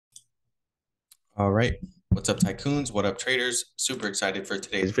All right. What's up, tycoons? What up, traders? Super excited for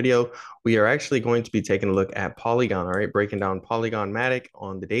today's video. We are actually going to be taking a look at Polygon, all right, breaking down Polygon MATIC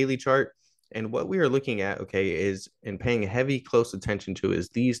on the daily chart. And what we are looking at, okay, is and paying heavy, close attention to is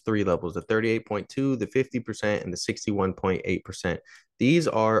these three levels, the 38.2, the 50%, and the 61.8%. These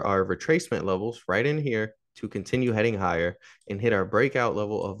are our retracement levels right in here to continue heading higher and hit our breakout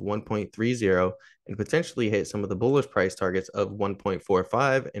level of 1.30 and potentially hit some of the bullish price targets of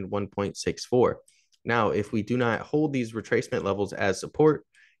 1.45 and 1.64. Now, if we do not hold these retracement levels as support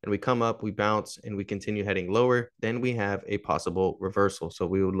and we come up, we bounce, and we continue heading lower, then we have a possible reversal. So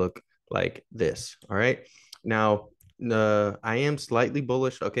we would look like this. All right. Now, I am slightly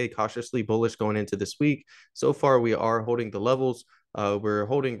bullish, okay, cautiously bullish going into this week. So far, we are holding the levels. We're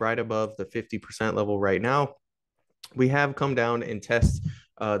holding right above the 50% level right now. We have come down and test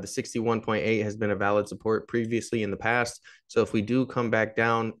the 61.8 has been a valid support previously in the past. So if we do come back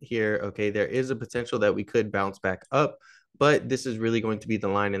down here, okay, there is a potential that we could bounce back up, but this is really going to be the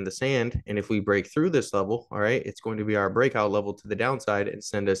line in the sand. And if we break through this level, all right, it's going to be our breakout level to the downside and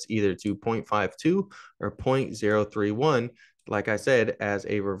send us either to 0.52 or 0.031, like I said, as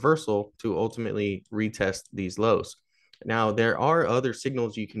a reversal to ultimately retest these lows. Now, there are other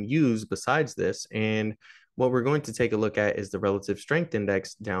signals you can use besides this, and what we're going to take a look at is the relative strength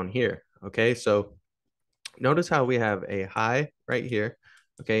index down here. Okay, so notice how we have a high right here,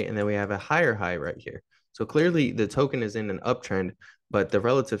 okay, and then we have a higher high right here. So clearly the token is in an uptrend, but the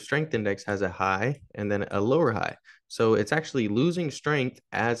relative strength index has a high and then a lower high. So it's actually losing strength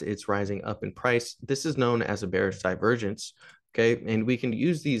as it's rising up in price. This is known as a bearish divergence, okay, and we can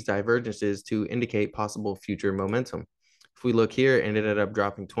use these divergences to indicate possible future momentum. If we look here, it ended up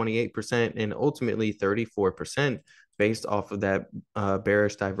dropping 28% and ultimately 34% based off of that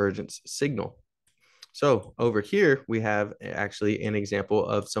bearish divergence signal. So over here, we have actually an example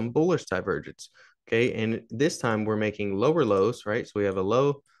of some bullish divergence. Okay, and this time we're making lower lows, right? So we have a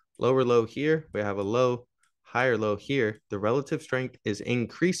low, lower low here. We have a low, higher low here. The relative strength is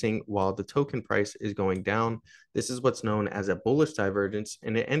increasing while the token price is going down. This is what's known as a bullish divergence,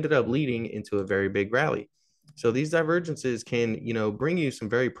 and it ended up leading into a very big rally. So these divergences can, bring you some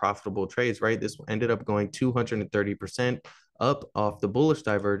very profitable trades, right? This ended up going 230% up off the bullish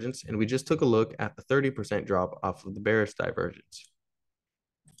divergence, and we just took a look at the 30% drop off of the bearish divergence.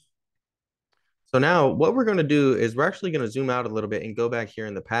 So now what we're going to do is we're actually going to zoom out a little bit and go back here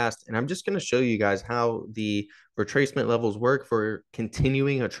in the past, and I'm just going to show you guys how the retracement levels work for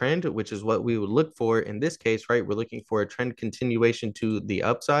continuing a trend, which is what we would look for in this case, right? We're looking for a trend continuation to the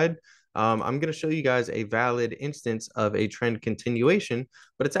upside. I'm going to show you guys a valid instance of a trend continuation,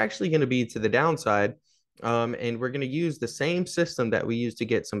 but it's actually going to be to the downside. And we're going to use the same system that we used to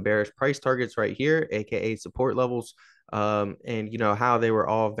get some bearish price targets right here, aka support levels, and how they were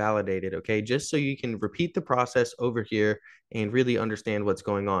all validated. Okay, just so you can repeat the process over here and really understand what's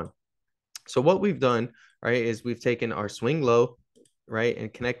going on. So what we've done, right, is we've taken our swing low, right,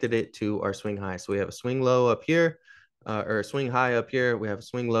 and connected it to our swing high. So we have a swing low up here, or a swing high up here. We have a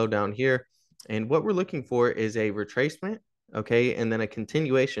swing low down here. And what we're looking for is a retracement, okay, and then a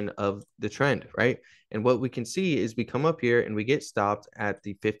continuation of the trend, right? And what we can see is we come up here and we get stopped at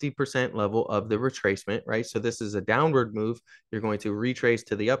the 50% level of the retracement, right? So this is a downward move. You're going to retrace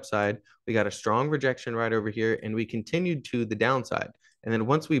to the upside. We got a strong rejection right over here, and we continued to the downside. And then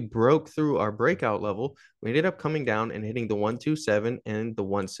once we broke through our breakout level, we ended up coming down and hitting the 127 and the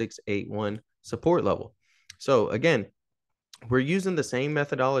 1681 support level. So again, we're using the same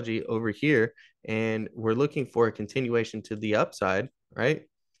methodology over here, and we're looking for a continuation to the upside, right?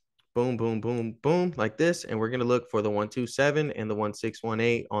 Boom, boom, boom, boom, like this. And we're going to look for the 127 and the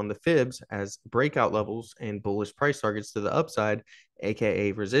 1618 on the fibs as breakout levels and bullish price targets to the upside,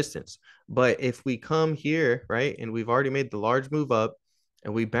 aka resistance. But if we come here, right, and we've already made the large move up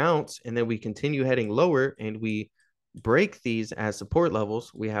and we bounce and then we continue heading lower and we break these as support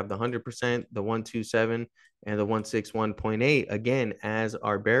levels, we have the 100%, the 127, and the 161.8 again as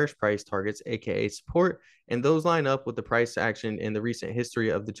our bearish price targets, aka support. And those line up with the price action in the recent history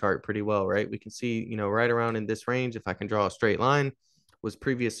of the chart pretty well, right? We can see, right around in this range, if I can draw a straight line, was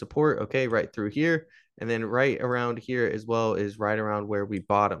previous support, okay, right through here. And then right around here as well is right around where we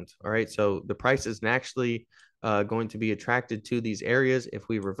bottomed, all right? So the price is naturally going to be attracted to these areas if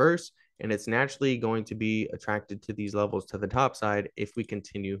we reverse, and it's naturally going to be attracted to these levels to the top side if we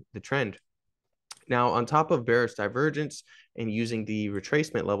continue the trend. Now, on top of bearish divergence and using the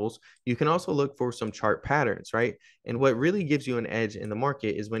retracement levels, you can also look for some chart patterns, right? And what really gives you an edge in the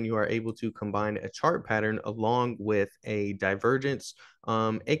market is when you are able to combine a chart pattern along with a divergence,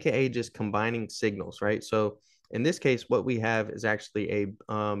 aka just combining signals, right? So In this case, what we have is actually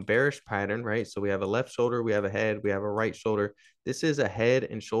a bearish pattern, right? So we have a left shoulder, we have a head, we have a right shoulder. This is a head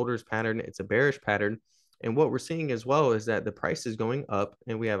and shoulders pattern. It's a bearish pattern. And what we're seeing as well is that the price is going up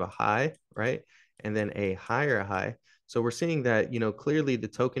and we have a high, right? And then a higher high. So we're seeing that, clearly the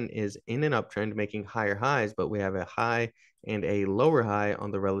token is in an uptrend making higher highs, but we have a high and a lower high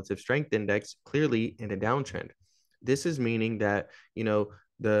on the relative strength index, clearly in a downtrend. This is meaning that,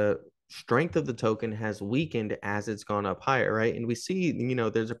 the strength of the token has weakened as it's gone up higher, right? And we see,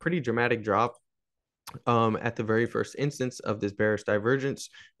 there's a pretty dramatic drop at the very first instance of this bearish divergence.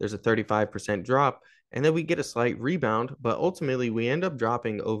 There's a 35% drop, and then we get a slight rebound, but ultimately we end up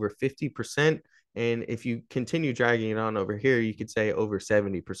dropping over 50%. And if you continue dragging it on over here, you could say over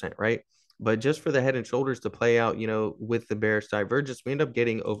 70%, right? But just for the head and shoulders to play out, with the bearish divergence, we end up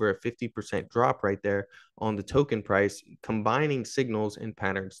getting over a 50% drop right there on the token price, combining signals and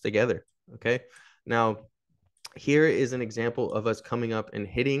patterns together. Okay. Now, here is an example of us coming up and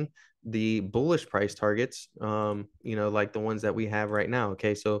hitting the bullish price targets, like the ones that we have right now.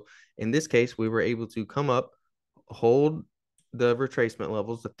 Okay. So in this case, we were able to come up, hold the retracement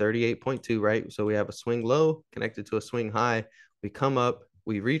levels, the 38.2, right? So we have a swing low connected to a swing high. We come up,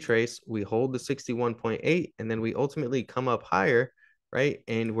 we retrace, we hold the 61.8, and then we ultimately come up higher, right?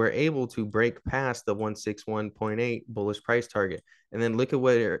 And we're able to break past the 161.8 bullish price target. And then look at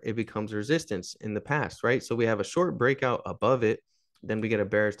where it becomes resistance in the past, right? So we have a short breakout above it. Then we get a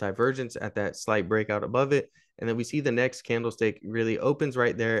bearish divergence at that slight breakout above it. And then we see the next candlestick really opens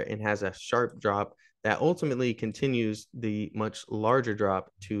right there and has a sharp drop that ultimately continues the much larger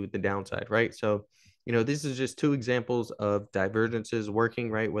drop to the downside, right? So, this is just two examples of divergences working,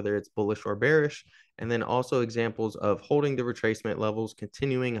 right? Whether it's bullish or bearish. And then also examples of holding the retracement levels,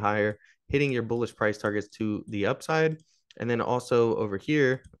 continuing higher, hitting your bullish price targets to the upside. And then also over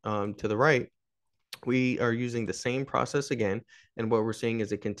here to the right, we are using the same process again. And what we're seeing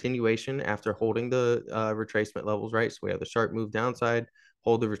is a continuation after holding the retracement levels, right? So we have the sharp move downside,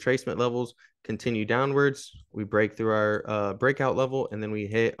 hold the retracement levels, continue downwards. We break through our breakout level, and then we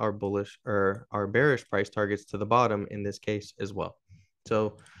hit our bullish or our bearish price targets to the bottom in this case as well.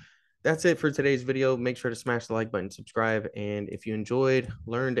 So that's it for today's video. Make sure to smash the like button, subscribe, and if you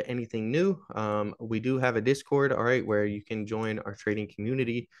learned anything new, we do have a Discord, all right, where you can join our trading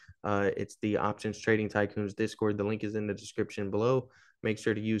community. It's the Options Trading Tycoons Discord. The link is in the description below. Make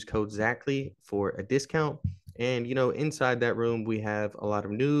sure to use code ZACHLY for a discount. And, inside that room, we have a lot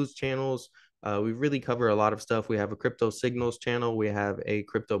of news channels. We really cover a lot of stuff. We have a crypto signals channel. We have a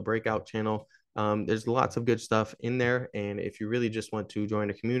crypto breakout channel. There's lots of good stuff in there. And if you really just want to join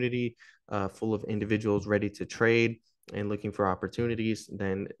a community full of individuals ready to trade and looking for opportunities,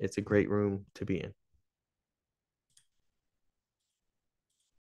 then it's a great room to be in.